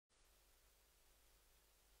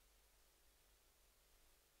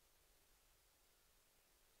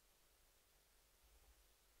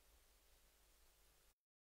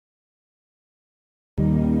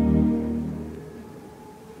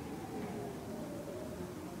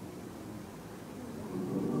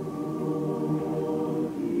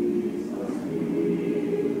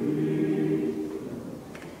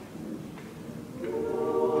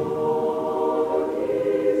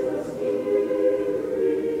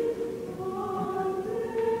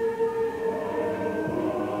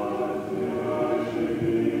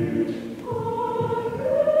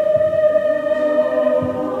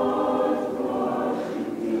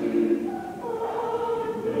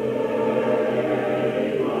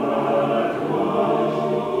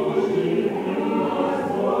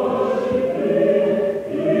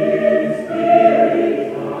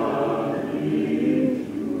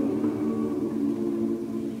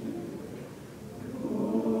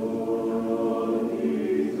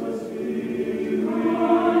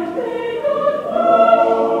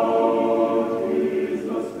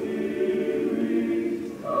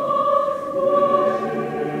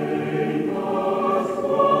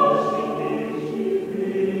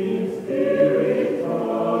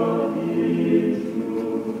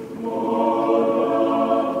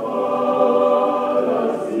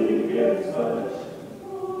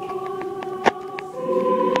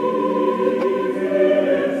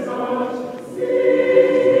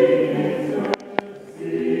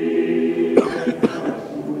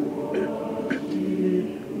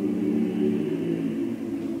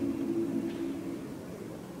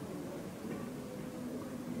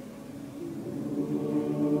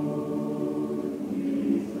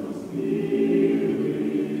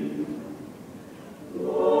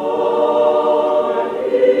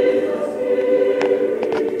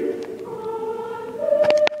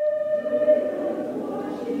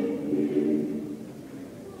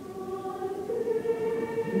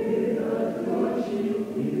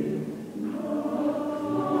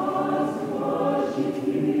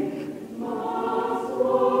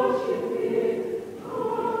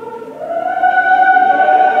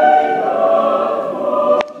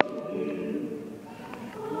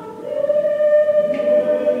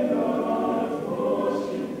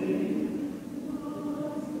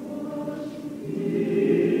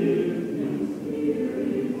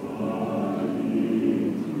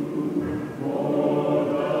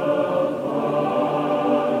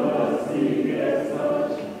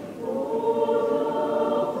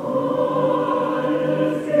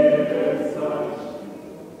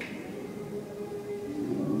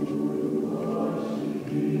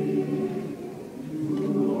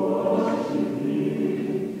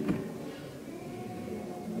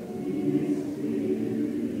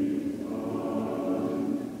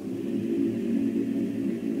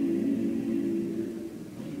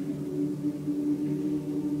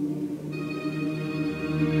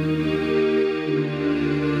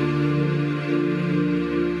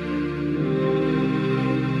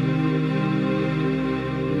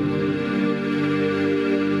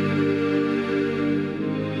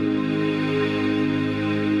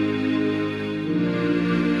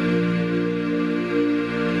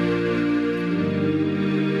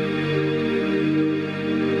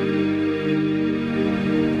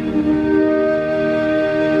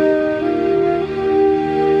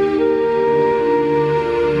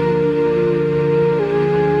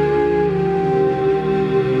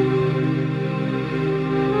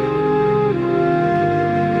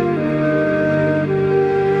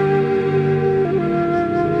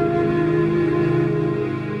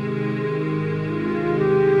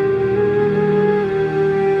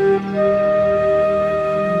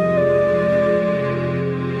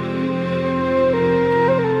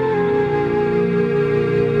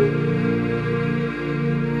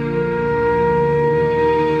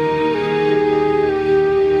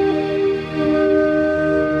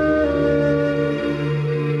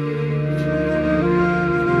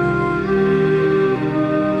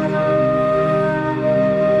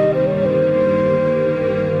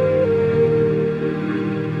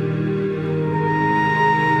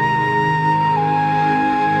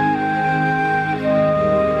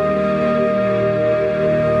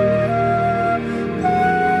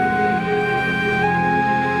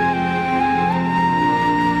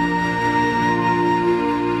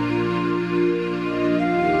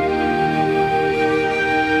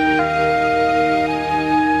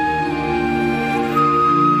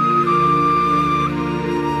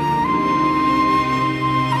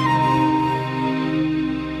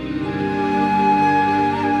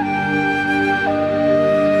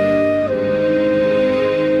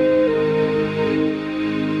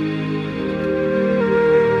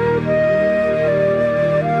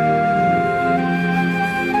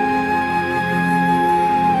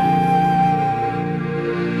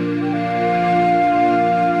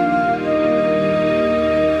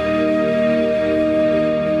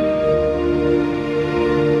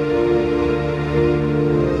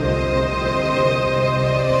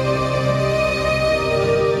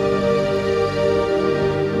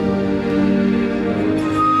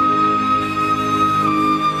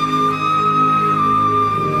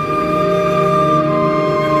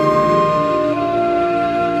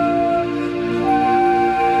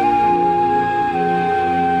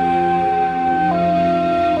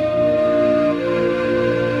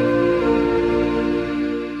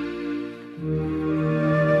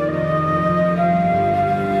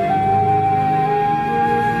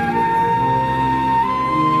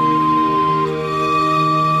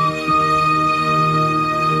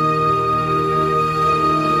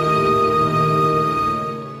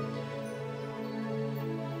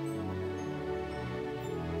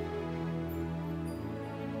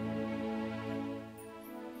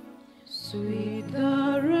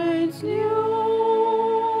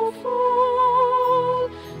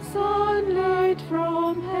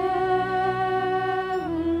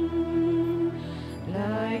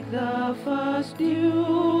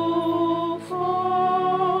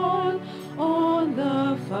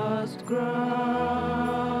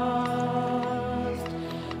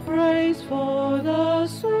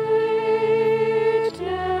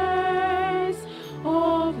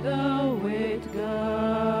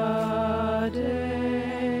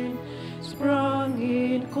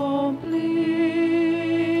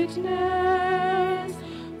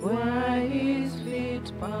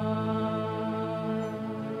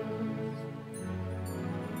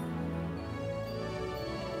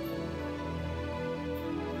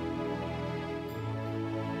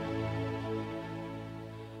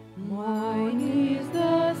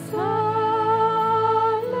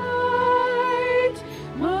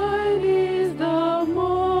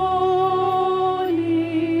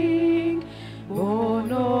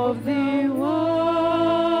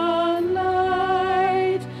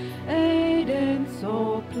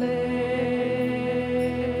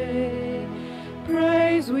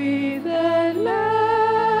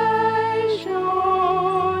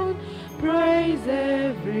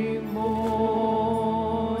every morning,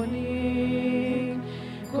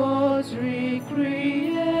 God's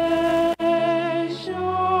recreation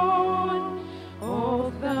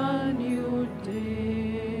of the new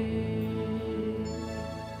day.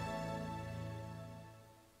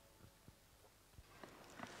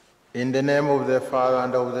 In the name of the Father,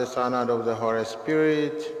 and of the Son, and of the Holy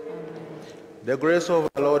Spirit, amen. The grace of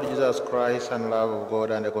our Lord Jesus Christ, and love of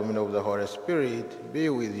God, and the communion of the Holy Spirit be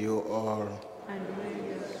with you all. And with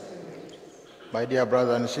your spirit. My dear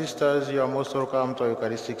brothers and sisters, you are most welcome to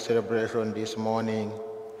Eucharistic celebration this morning.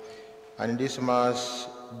 And in this Mass,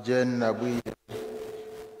 Jane Mbuya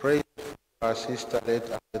prays for our sister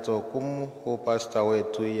Okumu, who passed away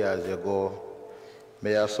 2 years ago.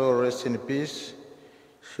 May her soul rest in peace.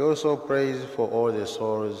 She also prays for all the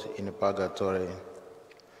souls in purgatory.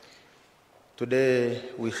 Today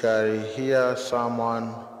we shall hear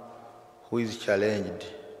someone who is challenged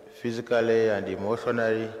physically and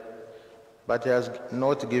emotionally, but has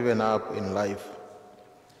not given up in life.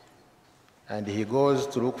 And he goes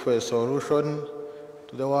to look for a solution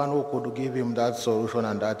to the one who could give him that solution,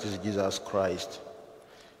 and that is Jesus Christ.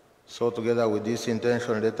 So together with this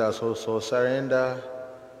intention, let us also surrender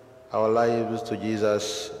our lives to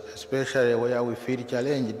Jesus, especially where we feel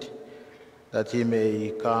challenged, that he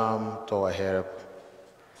may come to our help.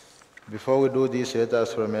 Before we do this, let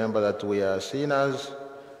us remember that we are sinners,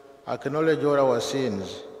 acknowledge all our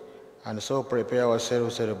sins, and so prepare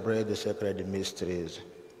ourselves to celebrate the sacred mysteries.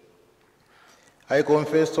 I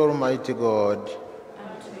confess to Almighty God,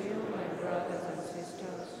 and to you, my brothers and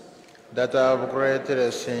sisters, that I have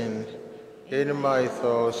greatly sinned in my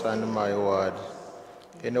thoughts and my words,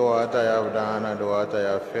 in what I have done and what I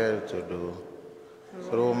have failed to do,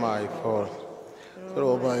 through my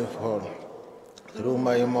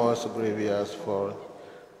most grievous fault.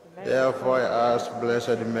 Therefore I ask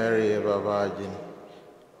Blessed Mary, ever Virgin,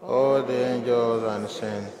 all the angels and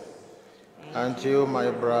saints, and you,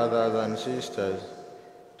 my brothers and sisters,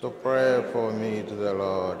 to pray for me to the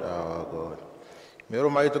Lord our God. May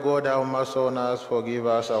Almighty God have mercy on us, forgive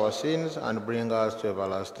us our sins, and bring us to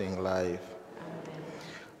everlasting life.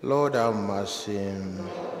 Lord have mercy.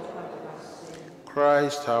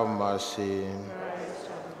 Christ have mercy.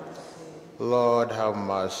 Lord have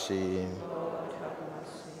mercy.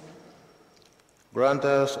 Grant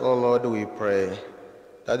us, O Lord, we pray,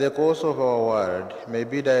 that the course of our world may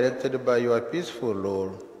be directed by your peaceful law,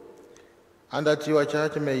 and that your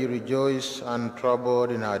church may rejoice untroubled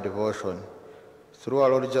in her devotion. Through our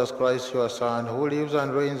Lord Jesus Christ, your Son, who lives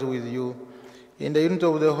and reigns with you in the unity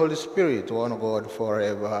of the Holy Spirit, one God,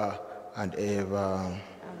 forever and ever. Amen.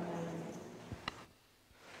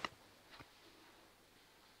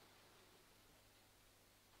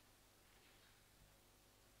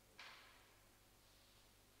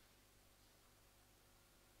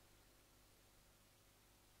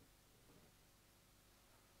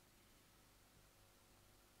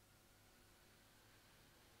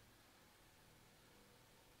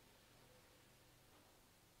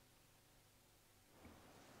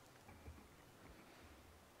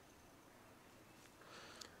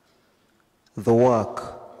 The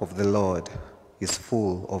work of the Lord is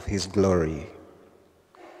full of his glory.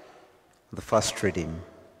 The first reading.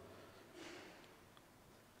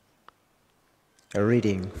 A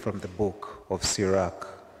reading from the book of Sirach.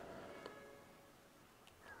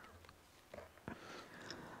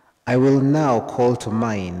 I will now call to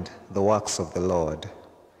mind the works of the Lord,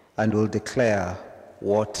 and will declare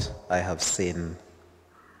what I have seen.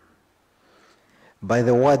 By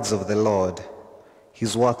the words of the Lord,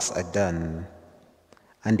 his works are done,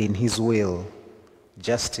 and in his will,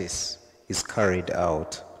 justice is carried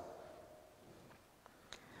out.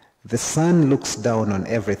 The sun looks down on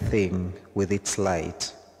everything with its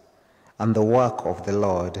light, and the work of the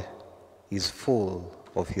Lord is full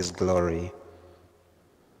of his glory.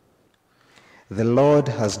 The Lord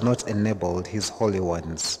has not enabled his holy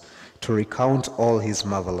ones to recount all his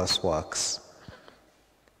marvelous works,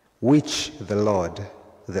 which the Lord,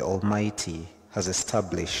 the Almighty, has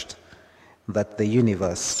established, that the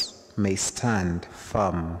universe may stand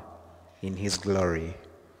firm in his glory.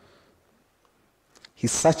 He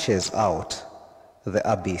searches out the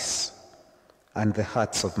abyss and the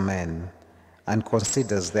hearts of men, and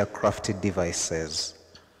considers their crafty devices.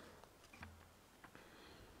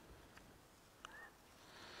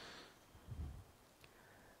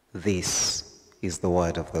 This is the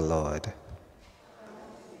word of the Lord.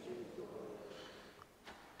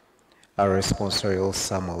 Our responsorial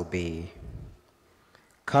psalm will be,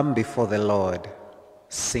 "Come before the Lord,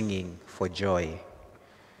 singing for joy.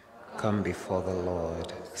 Come before the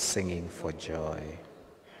Lord, singing for joy."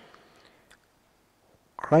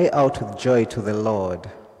 Cry out with joy to the Lord,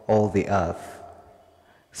 all the earth.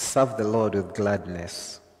 Serve the Lord with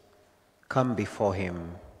gladness. Come before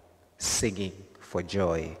him, singing for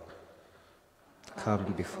joy.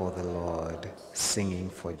 Come before the Lord, singing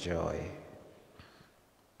for joy.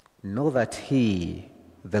 Know that he,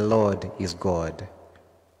 the Lord, is God.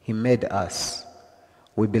 He made us.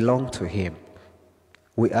 We belong to him.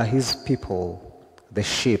 We are his people, the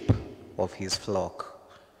sheep of his flock.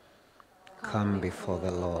 Come before the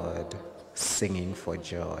Lord, singing for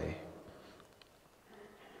joy.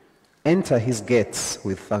 Enter his gates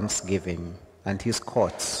with thanksgiving and his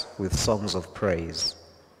courts with songs of praise.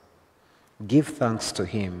 Give thanks to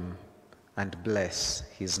him and bless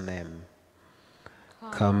his name.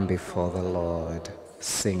 Come before the Lord,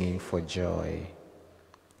 singing for joy.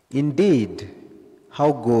 Indeed,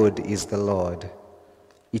 how good is the Lord!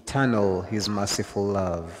 Eternal his merciful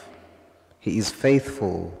love. He is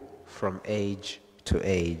faithful from age to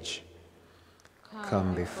age.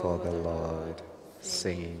 Come before the Lord,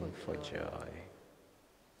 singing for joy.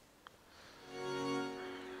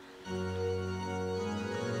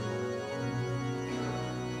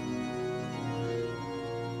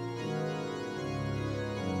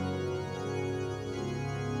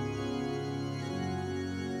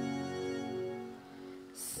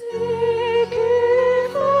 Seek ye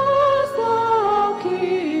first the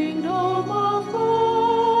kingdom of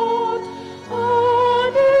God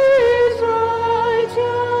and his righteousness,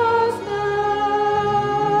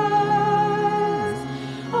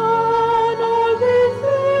 and all these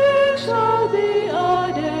things shall be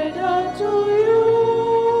added unto you.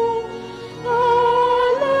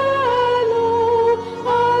 Hallelujah,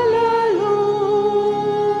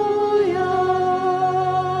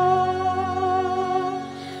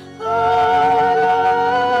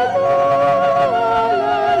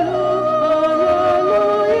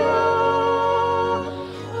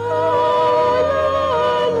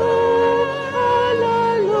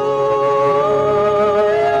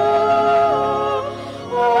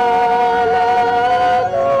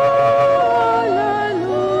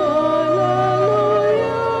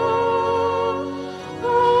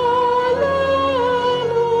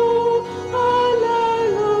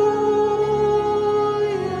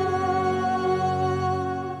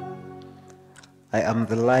 I am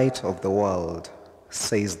the light of the world,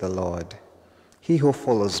 says the Lord. He who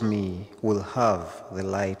follows me will have the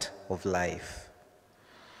light of life.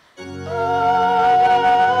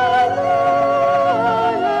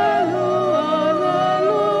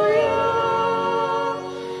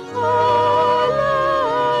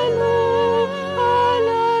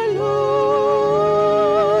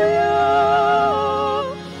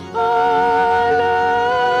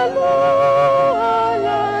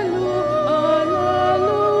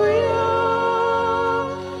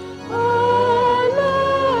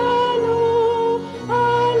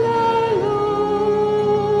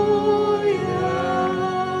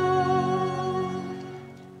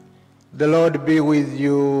 The Lord be with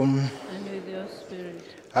you. and with your spirit.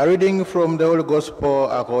 A reading from the Holy Gospel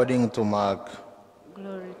according to Mark.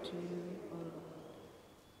 Glory to you, O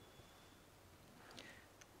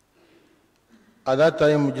Lord. At that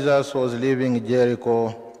time, Jesus was leaving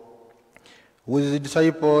Jericho with his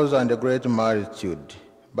disciples and a great multitude.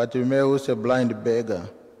 But Timaeus, a blind beggar,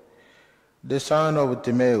 the son of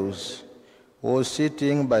Timaeus, was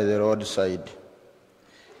sitting by the roadside.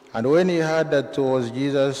 And when he heard that it was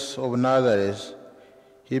Jesus of Nazareth,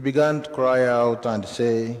 he began to cry out and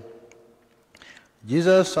say,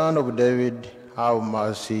 Jesus, son of David, have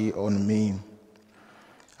mercy on me.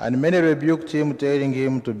 And many rebuked him, telling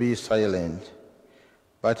him to be silent.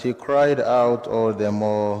 But he cried out all the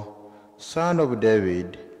more, Son of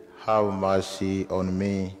David, have mercy on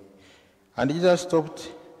me. And Jesus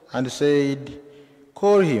stopped and said,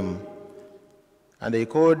 Call him. And they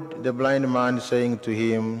called the blind man, saying to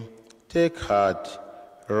him, Take heart,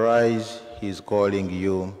 rise, he is calling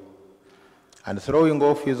you. And throwing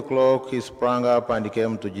off his cloak, he sprang up and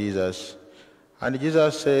came to Jesus. And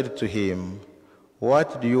Jesus said to him,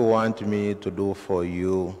 What do you want me to do for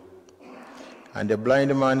you? And the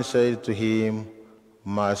blind man said to him,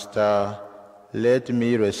 Master, let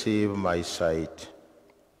me receive my sight.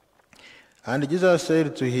 And Jesus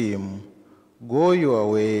said to him, Go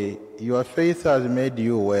your way, your faith has made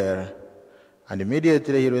you well. And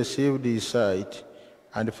immediately he received his sight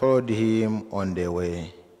and followed him on the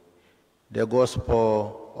way. The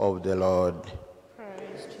Gospel of the Lord.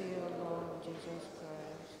 Praise to you, Lord Jesus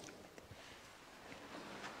Christ.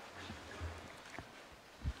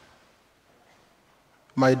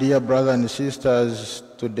 My dear brothers and sisters,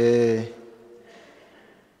 today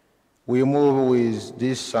we move with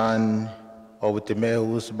this Son of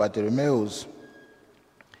Timaeus, Bartimaeus.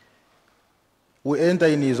 We enter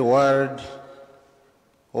in his world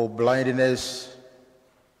of blindness,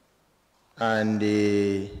 and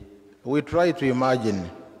we try to imagine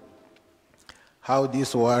how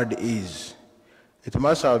this world is. It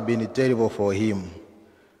must have been terrible for him,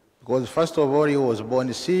 because first of all, he was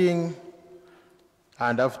born seeing,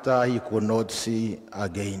 and after he could not see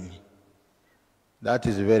again. That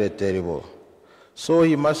is very terrible. So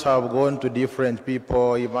he must have gone to different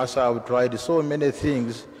people, he must have tried so many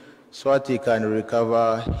things so that he can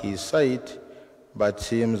recover his sight, but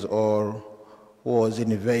seems all was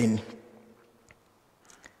in vain.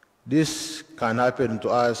 This can happen to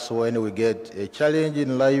us when we get a challenge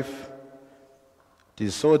in life. It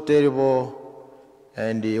is so terrible,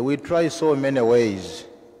 and we try so many ways,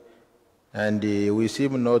 and we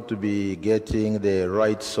seem not to be getting the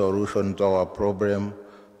right solution to our problem,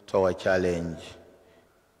 to our challenge.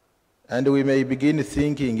 And we may begin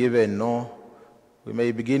thinking even, no, we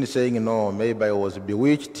may begin saying, no, maybe I was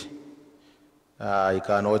bewitched, I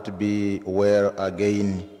cannot be well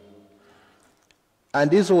again. And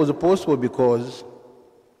this was possible because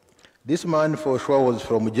this man for sure was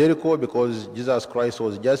from Jericho, because Jesus Christ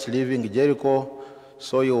was just leaving Jericho,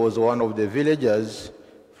 so he was one of the villagers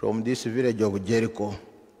from this village of Jericho.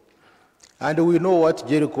 And we know what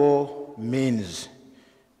Jericho means.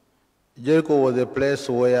 Jericho was a place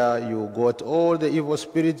where you got all the evil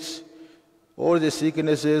spirits, all the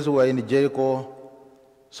sicknesses were in Jericho.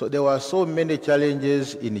 So there were so many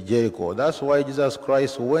challenges in Jericho. That's why Jesus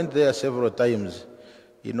Christ went there several times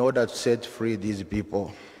in order to set free these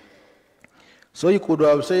people. So he could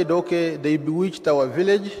have said, okay, they bewitched our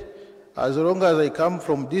village. As long as I come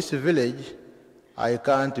from this village, I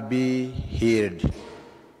can't be healed.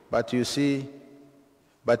 But you see,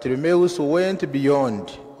 Bartimaeus went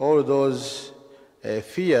beyond all those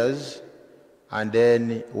fears, and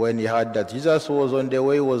then when he heard that Jesus was on the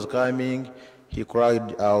way, was coming, he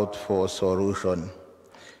cried out for solution.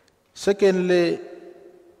 Secondly,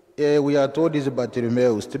 we are told is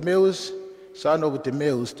Bartimaeus. Timaeus, son of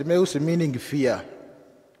Timaeus. Timaeus meaning fear.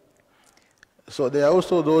 So there are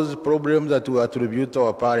also those problems that we attribute to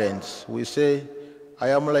our parents. We say, I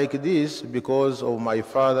am like this because of my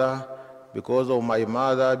father, because of my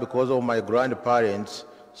mother, because of my grandparents,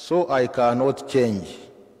 so I cannot change.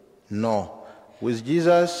 No. With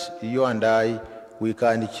Jesus, you and I, we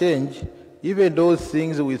can change even those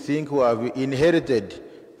things we think we have inherited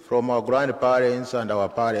from our grandparents and our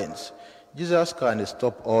parents. Jesus can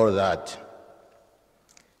stop all that.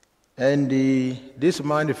 And this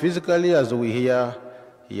man physically, as we hear,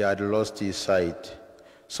 he had lost his sight.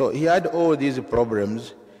 So he had all these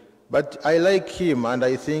problems, but I like him, and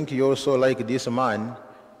I think you also like this man.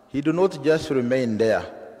 He do not just remain there.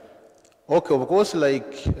 Okay, of course,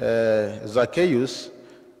 like Zacchaeus,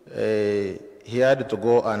 he had to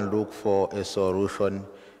go and look for a solution,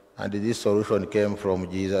 and this solution came from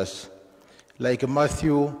Jesus. Like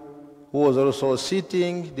Matthew, who was also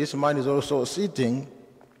sitting, this man is also sitting,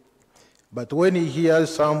 but when he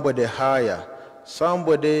hears somebody higher,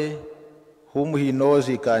 somebody whom he knows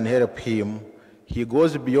he can help him, he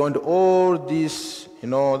goes beyond all this,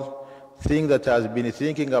 thing that has been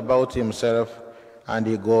thinking about himself, and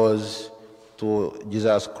he goes to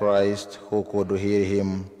Jesus Christ who could heal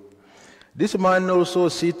him. This man also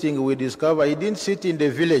sitting, we discover, he didn't sit in the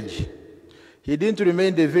village. He didn't remain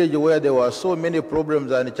in the village where there were so many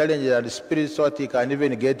problems and challenges and spirits so that he can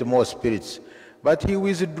even get more spirits. But he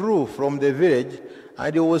withdrew from the village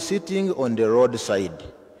and he was sitting on the roadside.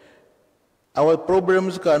 Our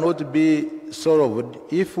problems cannot be solved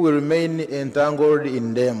if we remain entangled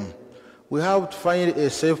in them. We have to find a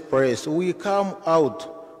safe place. We come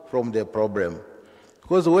out from the problem.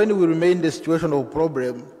 Because when we remain in the situation of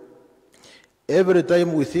problem, every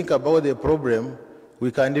time we think about the problem,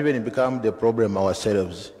 we can even become the problem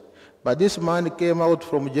ourselves. But this man came out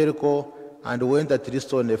from Jericho and went at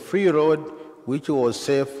least on a free road, which was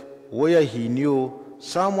safe, where he knew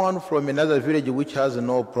someone from another village which has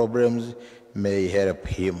no problems may help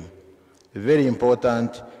him. Very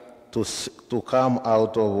important to come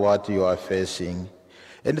out of what you are facing.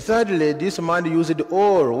 And thirdly, this man used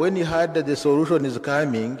all. When he heard that the solution is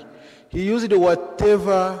coming, he used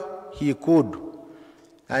whatever he could.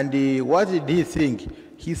 And what did he think?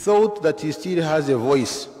 He thought that he still has a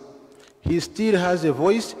voice. He still has a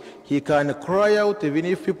voice. He can cry out even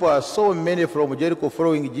if people are so many from Jericho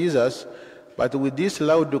following Jesus. But with this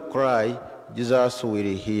loud cry, Jesus will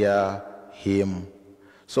hear him.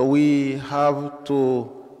 So we have to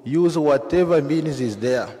use whatever means is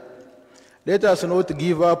there. Let us not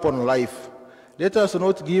give up on life. Let us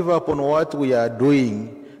not give up on what we are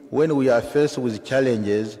doing, when we are faced with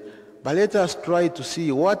challenges, but let us try to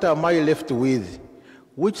see, what am I left with?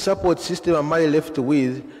 Which support system am I left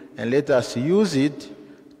with? And let us use it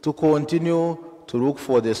to continue to look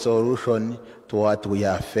for the solution to what we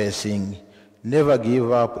are facing. Never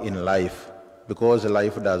give up in life, because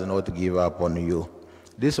life does not give up on you.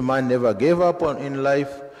 This man never gave up in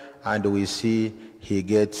life, and we see he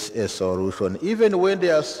gets a solution. Even when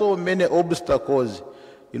there are so many obstacles,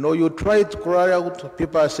 you try to cry out,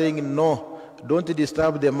 people are saying, no, don't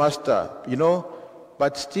disturb the master,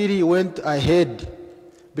 but still he went ahead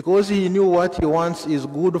because he knew what he wants is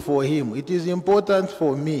good for him. It is important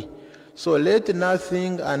for me. So let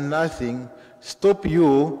nothing and nothing stop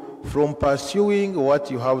you from pursuing what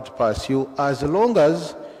you have to pursue, as long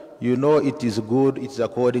as you know it is good, it's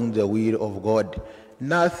according to the will of God.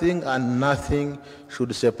 Nothing and nothing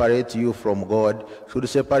should separate you from God, should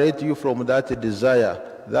separate you from that desire,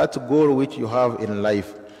 that goal which you have in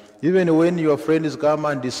life. Even when your friends come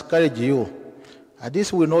and discourage you,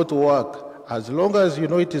 this will not work. As long as you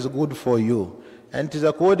know it is good for you and it is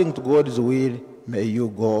according to God's will, may you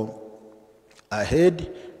go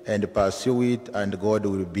ahead and pursue it, and God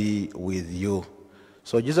will be with you.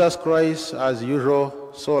 So Jesus Christ, as usual,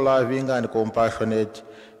 so loving and compassionate,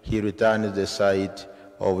 he returned the sight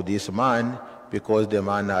of this man because the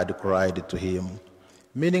man had cried to him.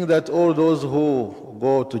 Meaning that all those who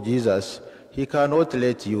go to Jesus, he cannot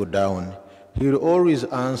let you down. He will always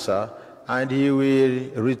answer, and he will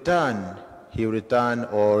return. He will return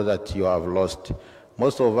all that you have lost.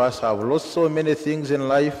 Most of us have lost so many things in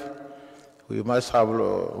life. We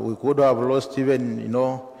could have lost even,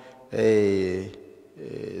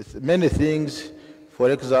 many things. For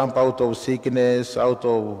example, out of sickness, out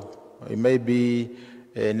of maybe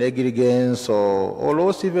negligence, or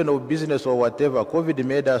loss even of business or whatever. COVID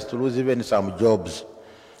made us to lose even some jobs.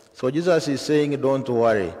 So Jesus is saying, don't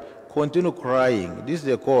worry. Continue crying. This is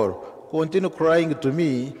the call. Continue crying to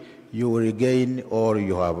me. You will regain all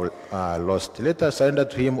you have lost. Let us surrender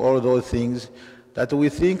to him all those things that we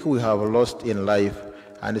think we have lost in life,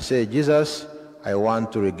 and say, Jesus, I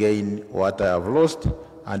want to regain what I have lost,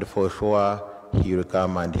 and for sure he will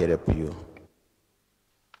come and help you.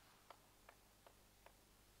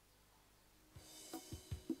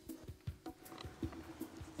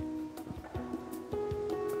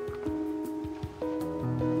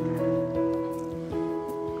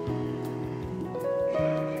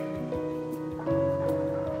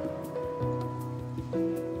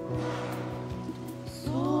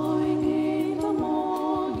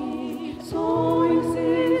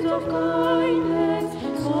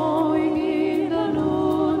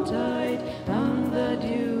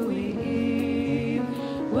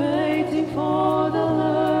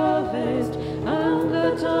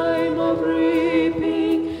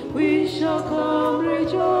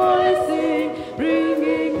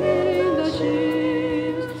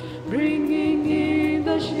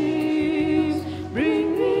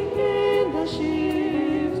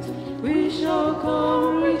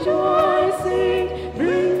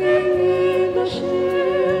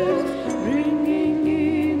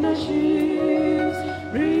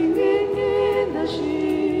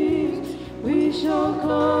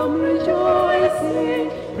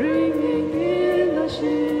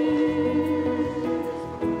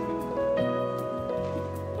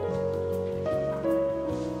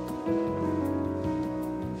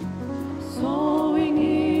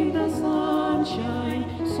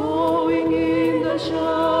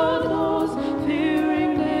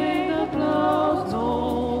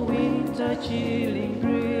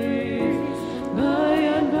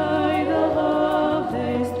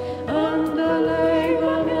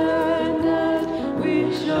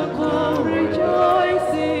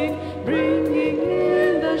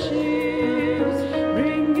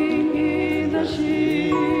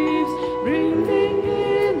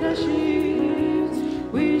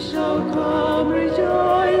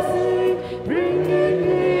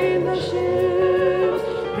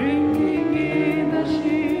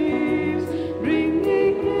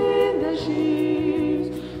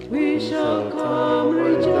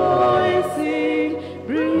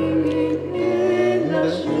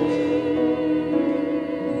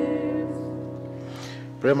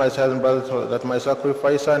 Pray, my sons and brothers, that my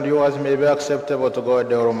sacrifice and yours may be acceptable to God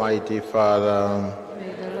the Almighty Father.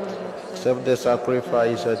 Accept the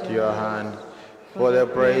sacrifice at your hand for the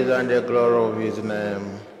praise and the glory of his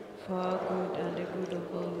name. For our good and the good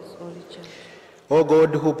of all his holy church. O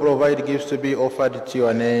God, who provide gifts to be offered to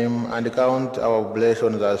your name and count our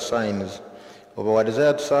oblations as signs of our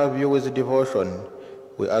desire to serve you with devotion,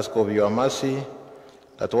 we ask of your mercy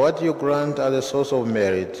that what you grant as a source of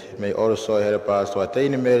merit may also help us to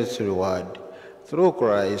attain merit's reward. Through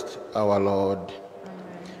Christ our Lord. Amen.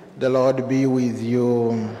 The Lord be with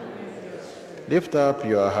you. Lift up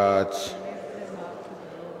your hearts.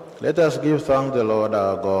 Let us give thanks to the Lord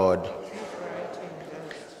our God.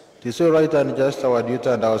 It is so right and just, our duty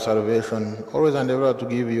and our salvation, always and ever to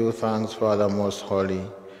give you thanks, Father most holy.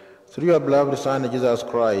 Through your beloved Son, Jesus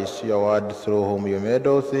Christ, your word, through whom you made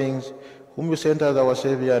all things, whom you sent as our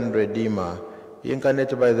Savior and Redeemer,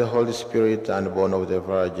 incarnated by the Holy Spirit and born of the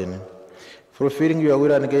Virgin. Fulfilling your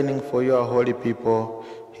will and gaining for your holy people,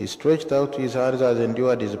 he stretched out his hands as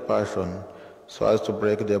endured his passion, so as to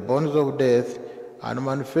break the bonds of death and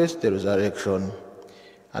manifest the resurrection.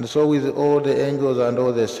 And so with all the angels and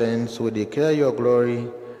all the saints we declare your glory,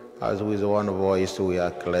 as with one voice we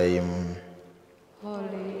acclaim.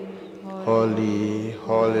 Holy, Holy,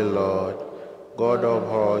 holy Lord, God of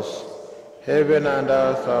hosts, heaven and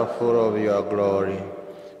earth are full of your glory.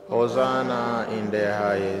 Hosanna in the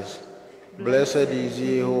highest. Blessed is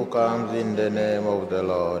he who comes in the name of the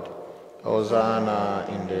Lord. Hosanna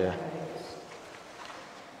in the highest.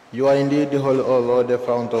 You are indeed holy, O Lord, the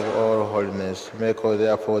fount of all holiness. Make us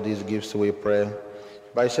therefore these gifts, we pray,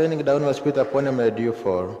 by sending down your Spirit upon them as dew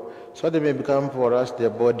fall, so they may become for us the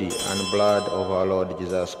body and blood of our Lord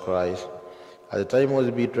Jesus Christ. At the time he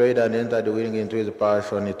was betrayed and entered willingly into his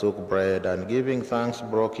passion, he took bread, and giving thanks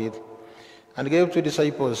broke it, and gave to the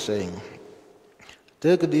disciples, saying,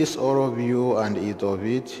 Take this, all of you, and eat of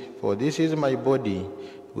it, for this is my body,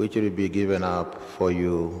 which will be given up for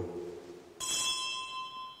you.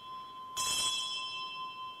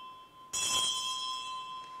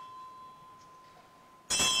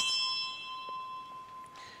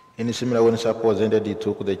 In a similar way, when supper was ended, he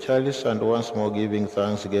took the chalice, and once more giving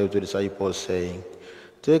thanks, gave to the disciples, saying,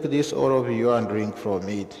 Take this, all of you, and drink from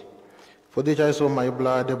it. For this is of my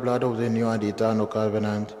blood, the blood of the new and eternal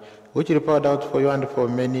covenant, which will be poured out for you and for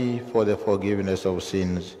many for the forgiveness of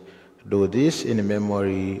sins. Do this in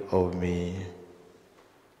memory of me.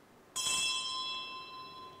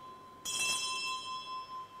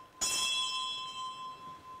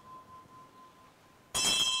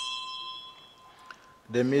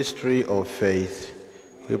 The mystery of faith.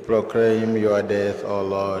 We proclaim your death, O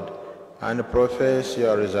Lord, and profess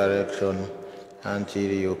your resurrection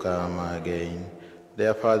until you come again.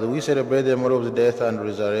 Therefore, as we celebrate the memorial of the death and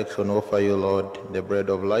resurrection, offer you, Lord, the bread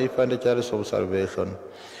of life and the chalice of salvation,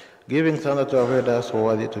 giving thanks that you have made us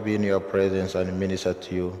worthy to be in your presence and minister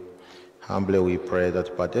to you. Humbly we pray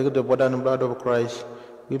that, partake the body and blood of Christ,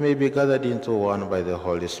 we may be gathered into one by the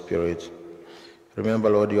Holy Spirit. Remember,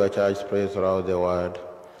 Lord, your church spread throughout the world,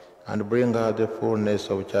 and bring her the fullness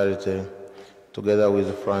of charity, together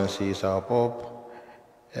with Francis, our Pope,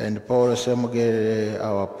 and Paul Semgere,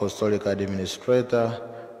 our apostolic administrator,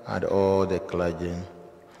 and all the clergy.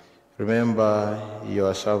 Remember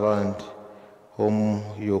your servant, whom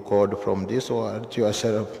you called from this world to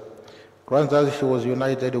yourself. Grant that she was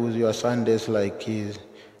united with your Sundays like his.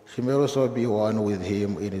 She may also be one with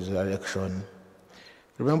him in his resurrection.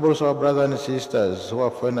 Remember also our brothers and sisters who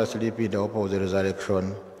have fallen asleep in the hope of the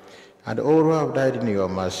resurrection, and all who have died in your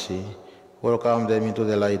mercy. Welcome them into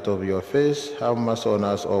the light of your face. Have mercy on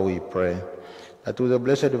us, all we pray. That with the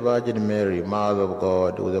Blessed Virgin Mary, Mother of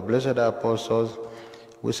God, with the blessed apostles,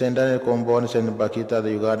 with Saint Daniel Combon, Saint Bakita,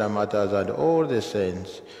 the Uganda Martyrs, and all the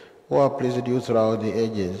saints who have pleased you throughout the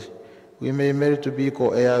ages, we may merit to be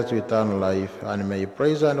co-heirs to eternal life, and may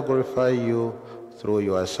praise and glorify you through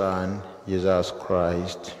your Son, Jesus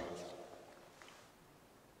Christ.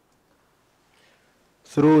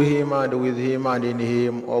 Through him and with him and in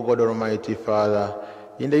him, O God Almighty Father,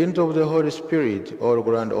 in the unity of the Holy Spirit, all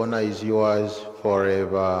glory and honor is yours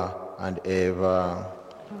forever and ever.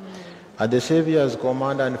 Amen. At the Savior's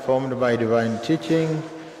command and formed by divine teaching,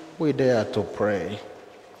 we dare to pray.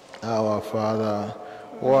 Our Father,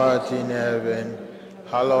 who art in heaven,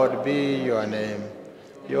 hallowed be your name.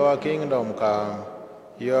 Your kingdom come.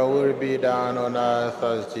 Your will be done on earth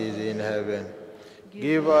as it is in heaven.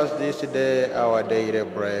 Give us this day our daily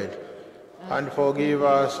bread, and forgive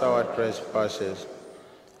us our trespasses,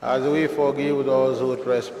 as we forgive those who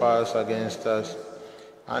trespass against us.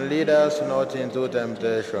 And lead us not into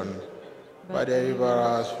temptation, but deliver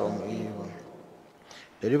us from evil.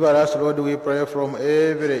 Deliver us, Lord, we pray, from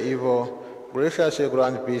every evil. Graciously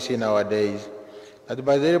grant peace in our days, that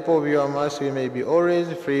by the help of your mercy we may be always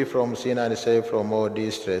free from sin and safe from all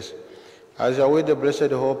distress, as we await the blessed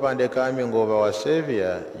hope and the coming of our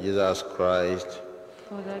Savior, Jesus Christ.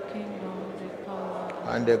 For the kingdom, the power,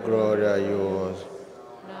 and the glory are yours.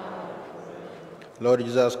 now and forever. Lord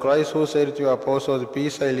Jesus Christ, who said to your apostles,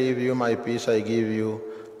 Peace I leave you, my peace I give you,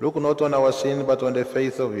 Look not on our sins, but on the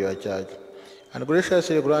faith of your church. And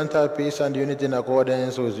graciously grant her peace and unity in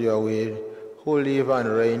accordance with your will, who live and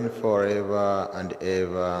reign forever and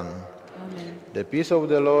ever. Amen. The peace of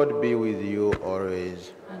the Lord be with you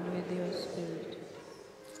always. And with your spirit.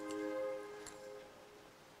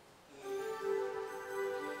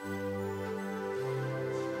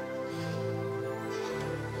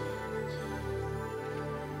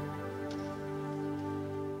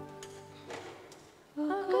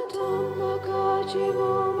 Akatamba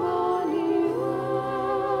kachibumaniwa,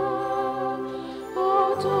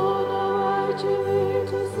 otona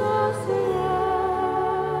wachivitu sasira.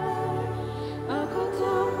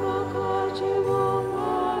 Akatamba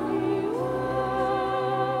kachibumaniwa,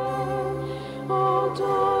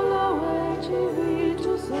 otona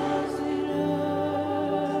wachivitu sasira.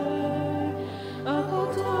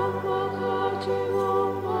 Akatamba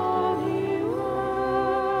kachibumaniwa,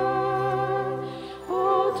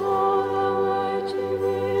 otona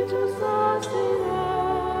wachivitu sasira.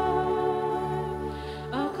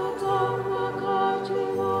 Akatamba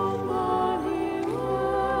kachibumaniwa,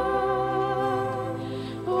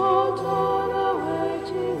 otona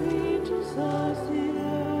wachivitu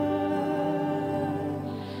sasira.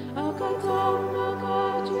 Akatamba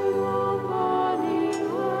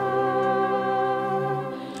kachibumaniwa,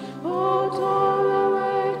 otona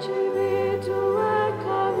wachivitu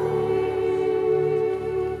wekavi.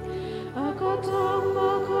 Akatamba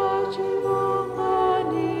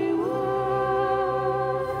kachibumaniwa,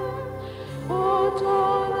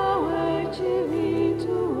 otona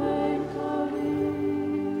wachivitu wekavi.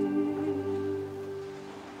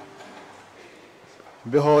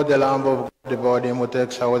 Behold the Lamb of God, the body who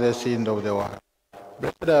takes away the sin of the world.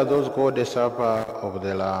 Blessed are those called the supper of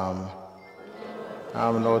the Lamb. I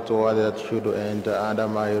am not worthy that should enter under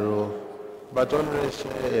my roof, but only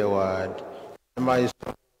say a word, and my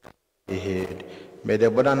soul be healed. May the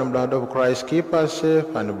body and blood of Christ keep us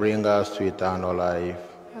safe and bring us to eternal life.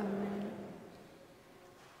 Amen.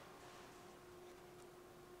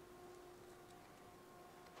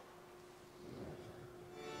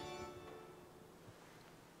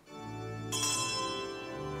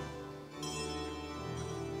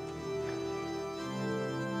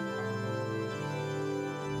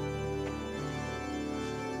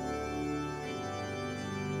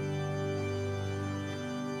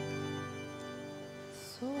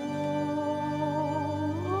 So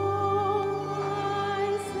my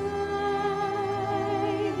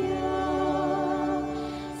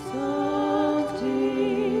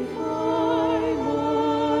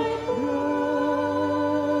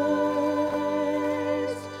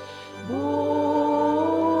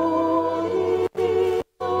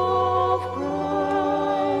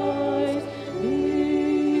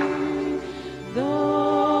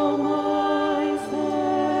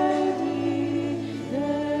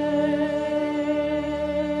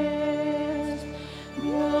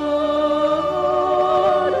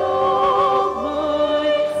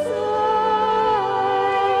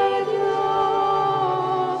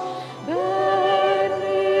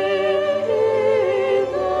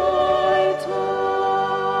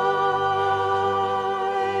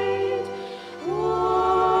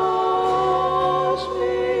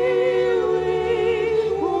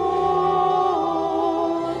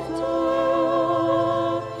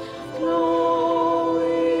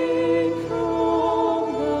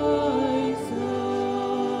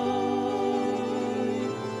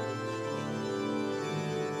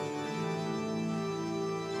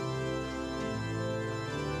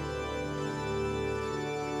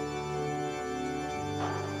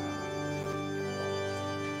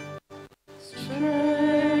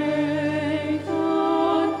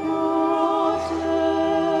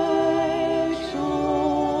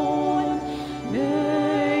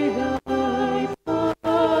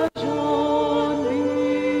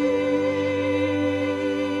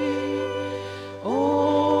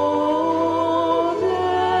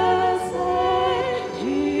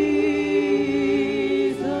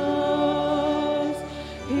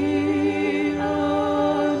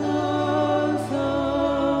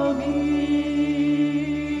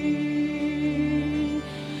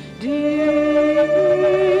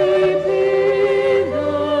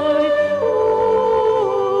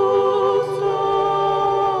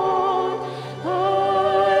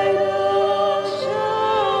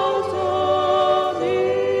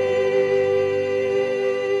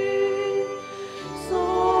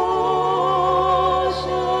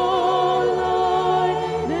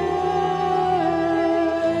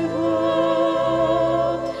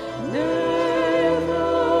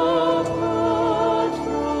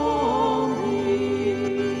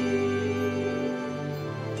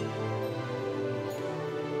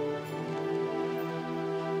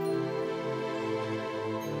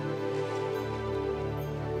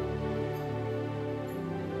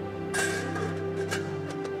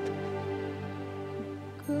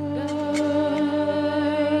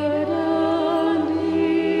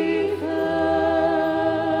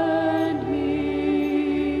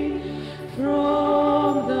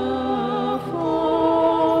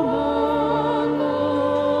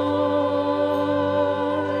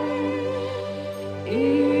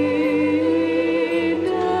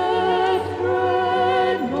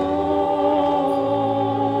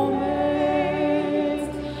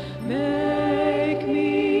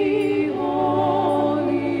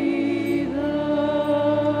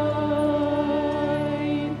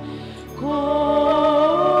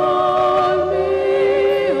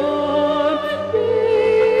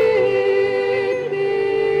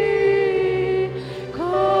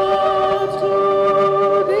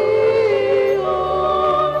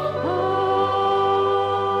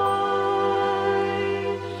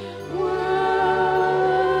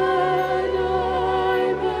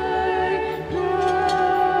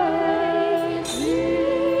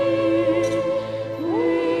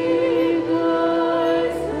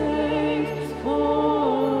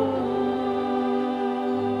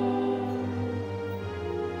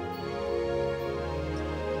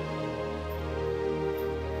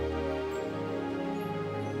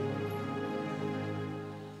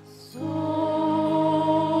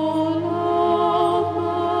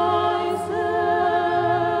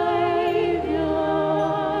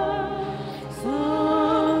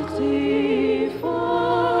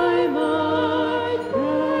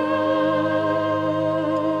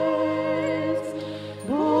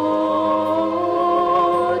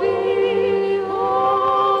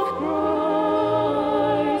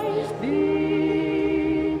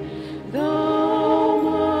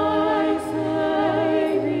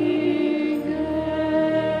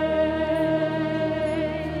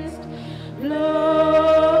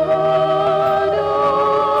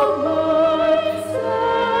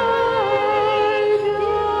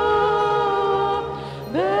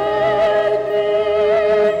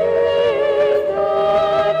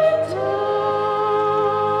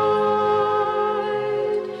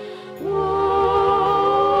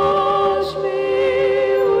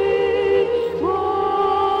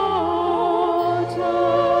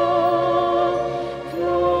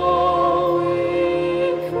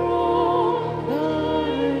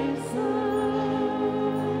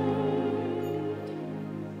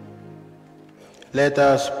Let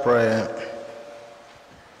us pray.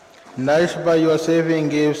 Nourished by your saving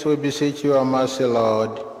gifts, we beseech your mercy,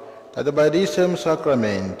 Lord, that by this same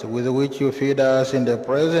sacrament with which you feed us in the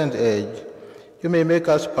present age, you may make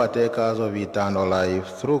us partakers of eternal life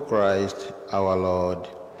through Christ our Lord.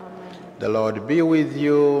 Amen. The Lord be with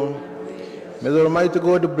you. May the Almighty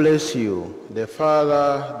God bless you, the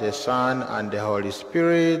Father, the Son, and the Holy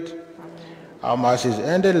Spirit. Amen. Our mercies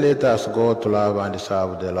ended, let us go to love and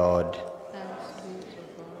serve the Lord. Thanks be to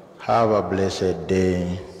God. Have a blessed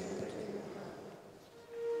day.